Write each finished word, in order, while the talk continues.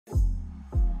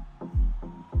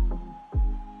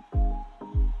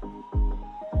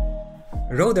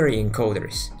Rotary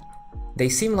encoders. They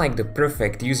seem like the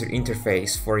perfect user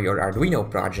interface for your Arduino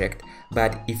project,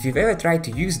 but if you've ever tried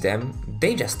to use them,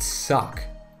 they just suck.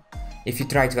 If you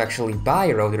try to actually buy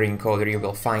a rotary encoder, you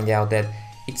will find out that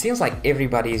it seems like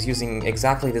everybody is using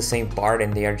exactly the same part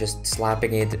and they are just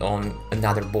slapping it on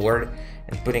another board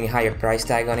and putting a higher price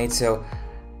tag on it, so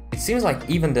it seems like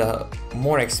even the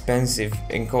more expensive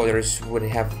encoders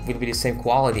would be the same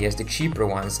quality as the cheaper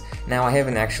ones. Now, I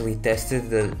haven't actually tested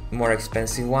the more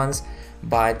expensive ones,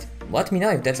 but let me know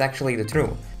if that's actually the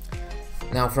truth.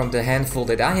 Now, from the handful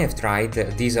that I have tried,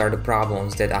 these are the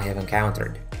problems that I have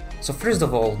encountered. So first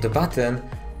of all, the button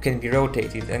can be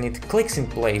rotated and it clicks in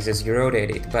place as you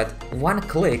rotate it, but one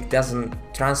click doesn't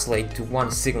translate to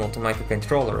one signal to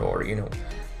microcontroller or,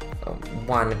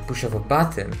 one push of a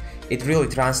button. It really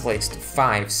translates to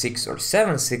 5, 6 or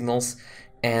 7 signals,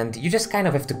 and you just kind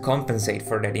of have to compensate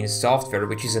for that in software,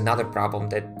 which is another problem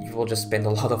that you will just spend a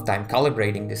lot of time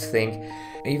calibrating this thing.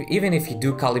 Even if you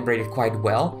do calibrate it quite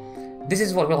well, this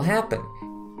is what will happen.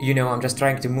 I'm just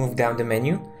trying to move down the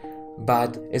menu,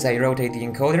 but as I rotate the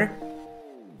encoder,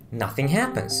 nothing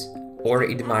happens. Or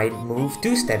it might move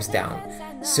 2 steps down.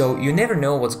 So you never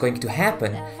know what's going to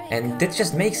happen, and that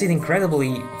just makes it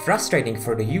incredibly frustrating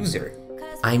for the user.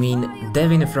 I mean,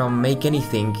 Devin from Make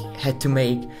Anything had to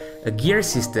make a gear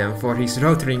system for his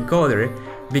rotary encoder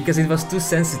because it was too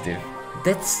sensitive.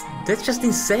 That's just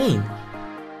insane.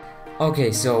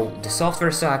 Okay, so the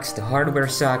software sucks, the hardware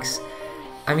sucks.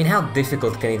 I mean, how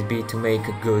difficult can it be to make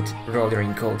a good rotary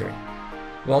encoder?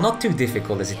 Well, not too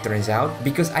difficult as it turns out,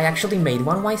 because I actually made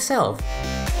one myself.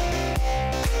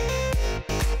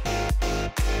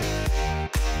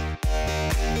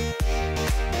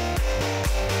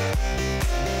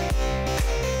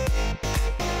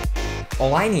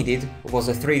 All I needed was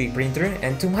a 3D printer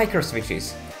and 2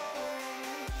 microswitches.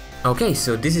 Okay,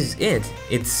 so this is it.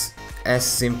 It's as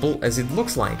simple as it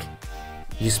looks like.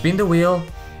 You spin the wheel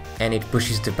and it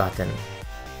pushes the button.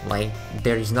 Like,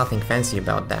 there is nothing fancy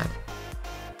about that.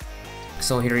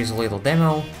 So here is a little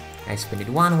demo. I spin it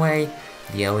one way,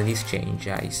 the LEDs change.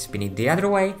 I spin it the other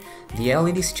way, the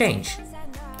LEDs change.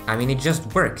 I mean, it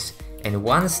just works. And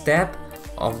one step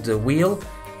of the wheel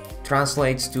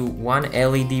translates to one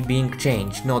LED being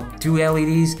changed. Not 2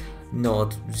 LEDs,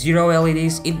 not 0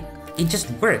 LEDs, it just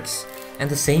works. And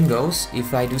the same goes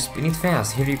if I do spin it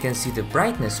fast. Here you can see the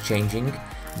brightness changing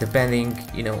depending,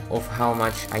 of how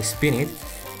much I spin it.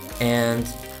 And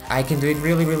I can do it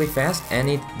really fast and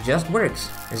it just works.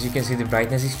 As you can see, the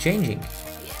brightness is changing.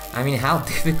 I mean, how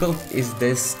difficult is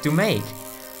this to make?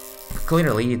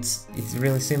 Clearly, it's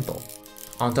really simple.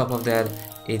 On top of that,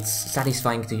 it's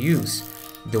satisfying to use.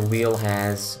 The wheel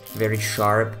has very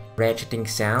sharp ratcheting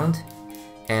sound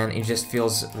and it just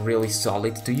feels really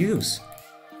solid to use.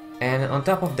 And on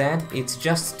top of that, it's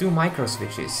just 2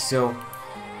 microswitches, so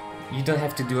you don't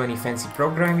have to do any fancy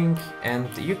programming, and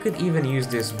you could even use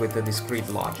this with a discrete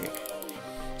logic.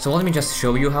 So let me just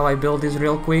show you how I built this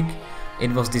real quick.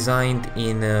 It was designed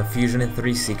in Fusion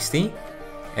 360,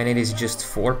 and it is just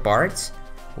 4 parts,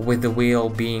 with the wheel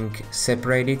being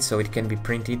separated so it can be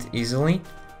printed easily.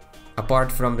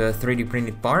 Apart from the 3D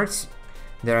printed parts,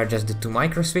 there are just the 2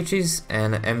 microswitches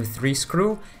and an M3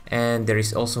 screw, and there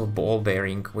is also a ball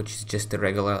bearing, which is just a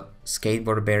regular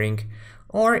skateboard bearing.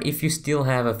 Or if you still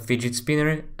have a fidget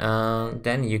spinner,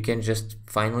 then you can just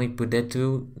finally put that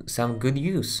to some good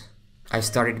use. I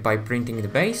started by printing the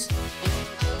base.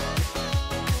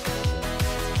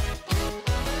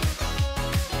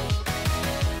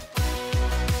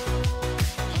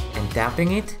 And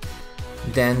tapping it.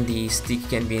 Then the stick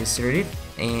can be inserted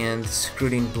and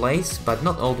screwed in place, but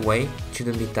not all the way. It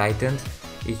shouldn't be tightened.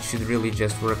 It should really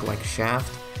just work like a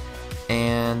shaft.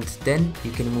 And then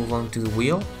you can move on to the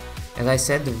wheel. As I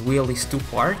said, the wheel is 2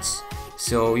 parts,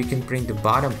 so you can print the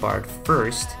bottom part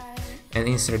first and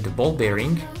insert the ball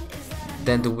bearing.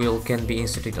 Then the wheel can be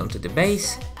inserted onto the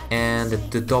base, and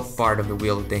the top part of the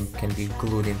wheel then can be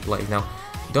glued in place. Now,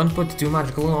 don't put too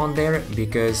much glue on there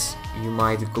because you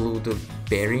might glue the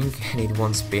bearing and it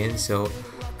won't spin, so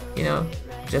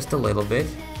just a little bit.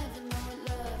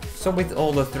 So with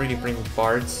all the 3D printed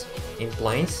parts in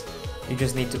place, you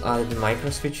just need to add the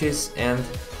microswitches, and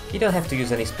you don't have to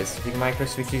use any specific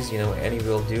microswitches, any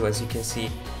will do. As you can see,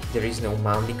 there is no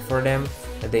mounting for them,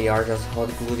 they are just hot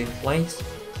glued in place.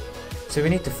 So we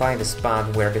need to find a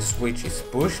spot where the switch is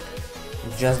pushed,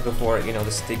 just before,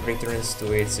 the stick returns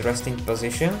to its resting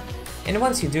position. And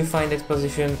once you do find that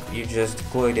position, you just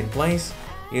glue it in place.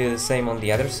 You do the same on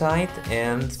the other side,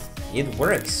 and it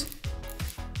works.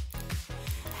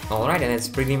 Alright, and that's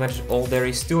pretty much all there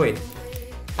is to it.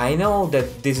 I know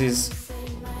that this is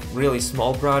really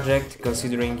small project,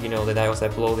 considering, you know, that I was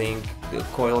uploading the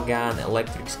coil gun,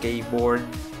 electric skateboard,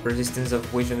 resistance of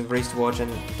vision wristwatch,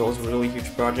 and those really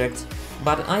huge projects.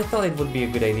 But I thought it would be a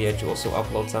good idea to also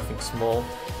upload something small.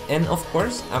 And of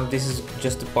course, this is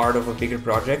just a part of a bigger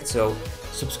project, so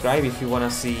subscribe if you wanna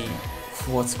see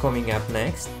what's coming up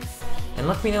next. And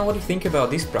let me know what you think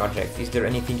about this project. Is there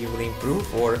anything you will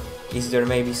improve, or is there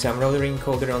maybe some Rotary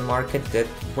encoder on market that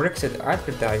works as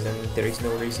advertised and there is no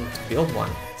reason to build one?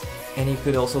 And you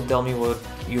could also tell me what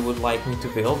you would like me to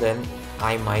build, and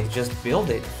I might just build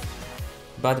it.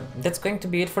 But that's going to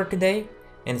be it for today,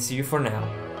 and see you for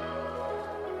now.